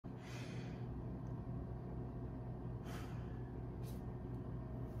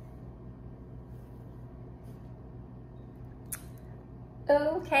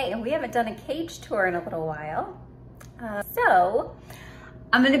Okay, and we haven't done a cage tour in a little while. So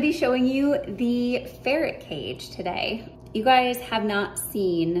I'm gonna be showing you the ferret cage today. You guys have not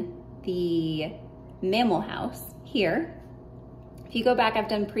seen the mammal house here. If you go back, I've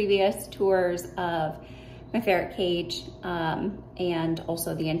done previous tours of my ferret cage and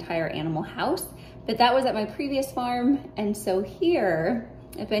also the entire animal house, but that was at my previous farm. And so here,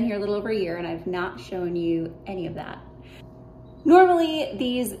 I've been here a little over a year and I've not shown you any of that. Normally,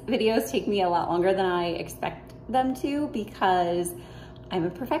 these videos take me a lot longer than I expect them to because I'm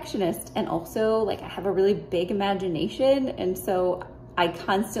a perfectionist and also like I have a really big imagination. And so I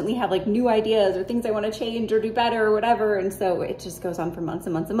constantly have like new ideas or things I want to change or do better or whatever. And so it just goes on for months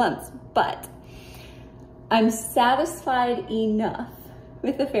and months and months. But I'm satisfied enough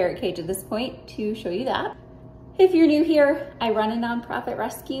with the ferret cage at this point to show you that. If you're new here, I run a nonprofit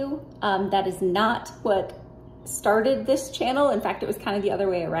rescue. That is not what started this channel. In fact, it was kind of the other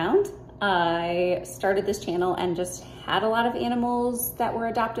way around. I started this channel and just had a lot of animals that were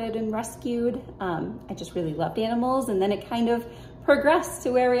adopted and rescued. I just really loved animals, and then it kind of progressed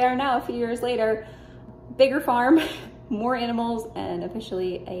to where we are now a few years later. Bigger farm, more animals, and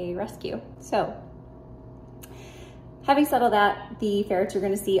officially a rescue. So having said all that, the ferrets you're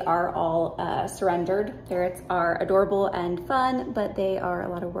gonna see are all surrendered. Ferrets are adorable and fun, but they are a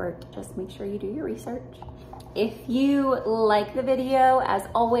lot of work. Just make sure you do your research. If you like the video, as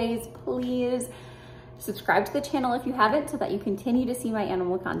always, please subscribe to the channel if you haven't so that you continue to see my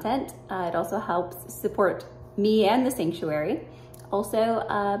animal content. It also helps support me and the sanctuary. Also,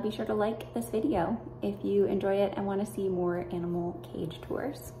 be sure to like this video if you enjoy it and want to see more animal cage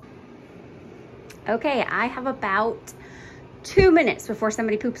tours. Okay, I have about 2 minutes before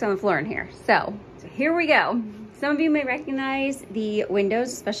somebody poops on the floor in here. So here we go. Some of you may recognize the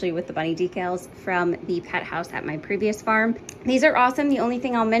windows, especially with the bunny decals from the pet house at my previous farm. These are awesome. The only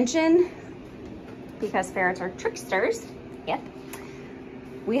thing I'll mention, because ferrets are tricksters, yep,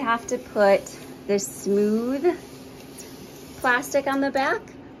 we have to put this smooth plastic on the back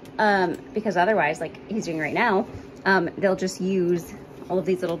because otherwise, like he's doing right now, they'll just use all of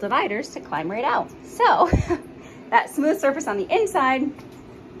these little dividers to climb right out. So that smooth surface on the inside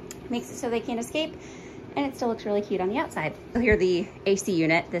makes it so they can't escape, and it still looks really cute on the outside. Here, the AC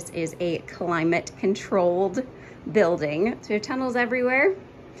unit. This is a climate controlled building. So we have tunnels everywhere.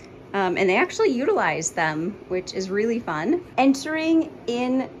 And they actually utilize them, which is really fun. Entering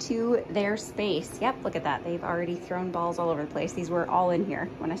into their space. Yep, look at that. They've already thrown balls all over the place. These were all in here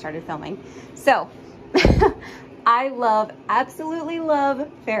when I started filming. So I absolutely love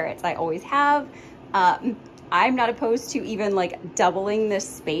ferrets. I always have. I'm not opposed to even like doubling this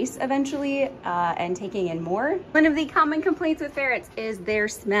space eventually and taking in more. One of the common complaints with ferrets is their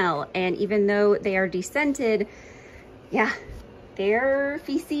smell. And even though they are descented, yeah, their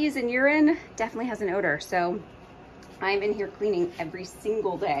feces and urine definitely has an odor. So I'm in here cleaning every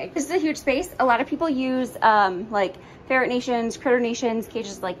single day. This is a huge space. A lot of people use like ferret nations, critter nations,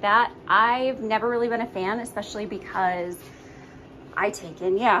 cages like that. I've never really been a fan, especially because I take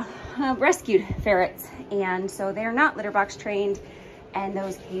in, rescued ferrets. And so they're not litter box trained, and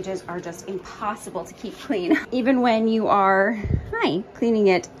those cages are just impossible to keep clean. Even when you are cleaning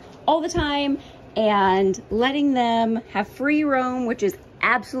it all the time and letting them have free roam, which is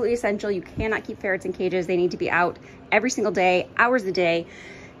absolutely essential. You cannot keep ferrets in cages. They need to be out every single day, hours a day.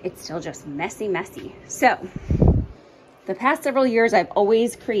 It's still just messy, messy. So the past several years, I've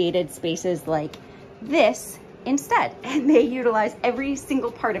always created spaces like this instead, and they utilize every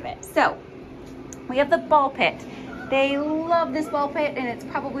single part of it. So we have the ball pit. They love this ball pit, and it's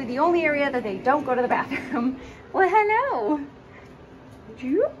probably the only area that they don't go to the bathroom. Well, hello.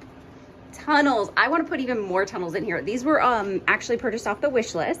 Tunnels. I want to put even more tunnels in here. These were actually purchased off the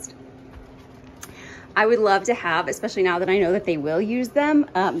wish list. I would love to have, especially now that I know that they will use them.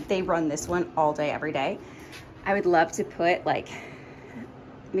 They run this one all day, every day. I would love to put like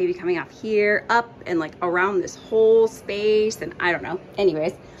maybe coming off here, up and like around this whole space, and I don't know.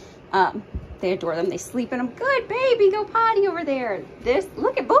 Anyways, they adore them. They sleep in them. Good baby, go potty over there.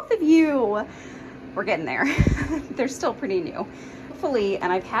 Look at both of you. We're getting there. They're still pretty new. Hopefully,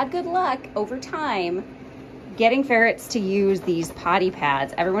 and I've had good luck over time getting ferrets to use these potty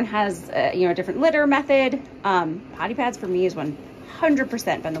pads. Everyone has a different litter method. Potty pads for me is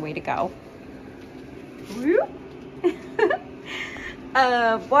 100% been the way to go.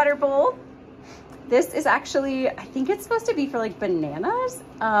 Water bowl. This is actually, I think it's supposed to be for like bananas.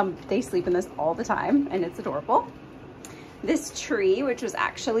 They sleep in this all the time and it's adorable. This tree, which was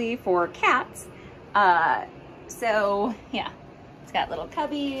actually for cats. So yeah, it's got little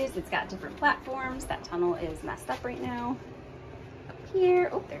cubbies, it's got different platforms. That tunnel is messed up right now. Up here.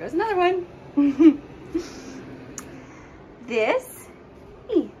 Oh, there goes another one. This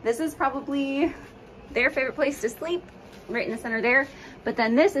is probably their favorite place to sleep, right in the center there. But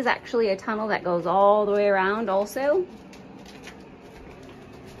then this is actually a tunnel that goes all the way around also.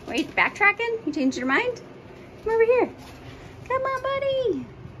 Wait, backtracking? You changed your mind? Come over here. Come on, buddy.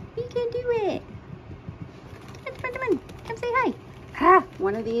 You can do it. Come on. Come say hi. Ah,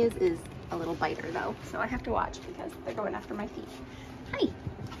 one of these is a little biter though, so I have to watch because they're going after my feet. Hi.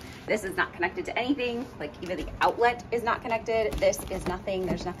 This is not connected to anything. Like even the outlet is not connected. This is nothing.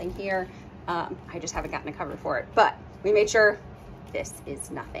 There's nothing here. I just haven't gotten a cover for it, but we made sure this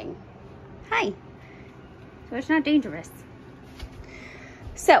is nothing. Hi. So it's not dangerous.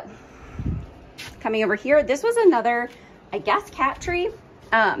 So coming over here, this was another, I guess, cat tree.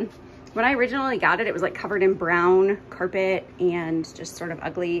 When I originally got it, it was like covered in brown carpet and just sort of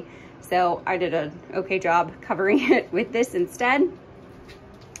ugly. So I did an okay job covering it with this instead.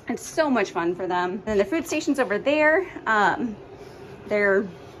 It's so much fun for them. And the food station's over there. They're,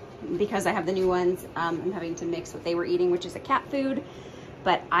 because I have the new ones, I'm having to mix what they were eating, which is a cat food.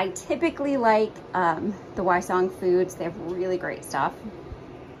 But I typically like the Wysong foods. They have really great stuff.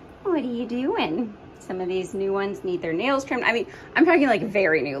 What are you doing? Some of these new ones need their nails trimmed. I mean, I'm talking like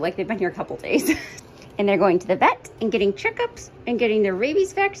very new, like they've been here a couple days. And they're going to the vet and getting checkups and getting their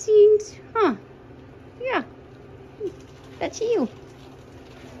rabies vaccines. Huh, yeah, that's you.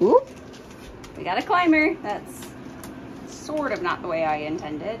 Oop, we got a climber. That's sort of not the way I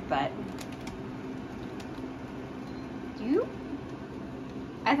intended, but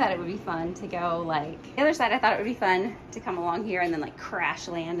I thought it would be fun to go like, the other side I thought it would be fun to come along here and then like crash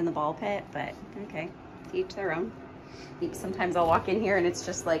land in the ball pit, but okay, to each their own. Sometimes I'll walk in here and it's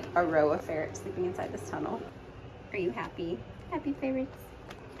just like a row of ferrets sleeping inside this tunnel. Are you happy? Happy ferrets?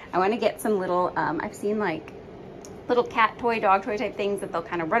 I want to get some little, I've seen like little cat toy, dog toy type things that they'll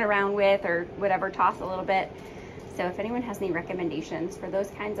kind of run around with or whatever, toss a little bit. So if anyone has any recommendations for those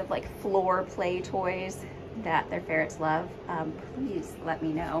kinds of like floor play toys that their ferrets love, please let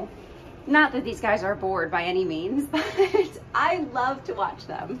me know. Not that these guys are bored by any means, but I love to watch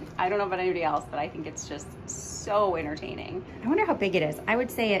them. I don't know about anybody else, but I think it's just so entertaining. I wonder how big it is. I would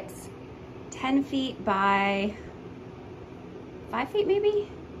say it's 10 feet by 5 feet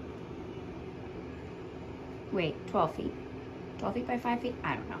maybe? Wait, 12 feet. 12 feet by 5 feet?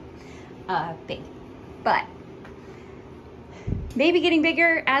 I don't know. Big, but maybe getting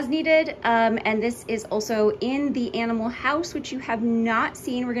bigger as needed. And this is also in the animal house, which you have not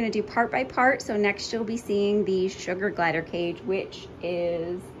seen. We're gonna do part by part. So next you'll be seeing the sugar glider cage, which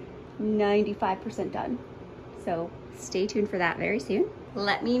is 95% done. So stay tuned for that very soon.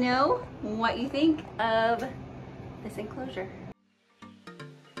 Let me know what you think of this enclosure.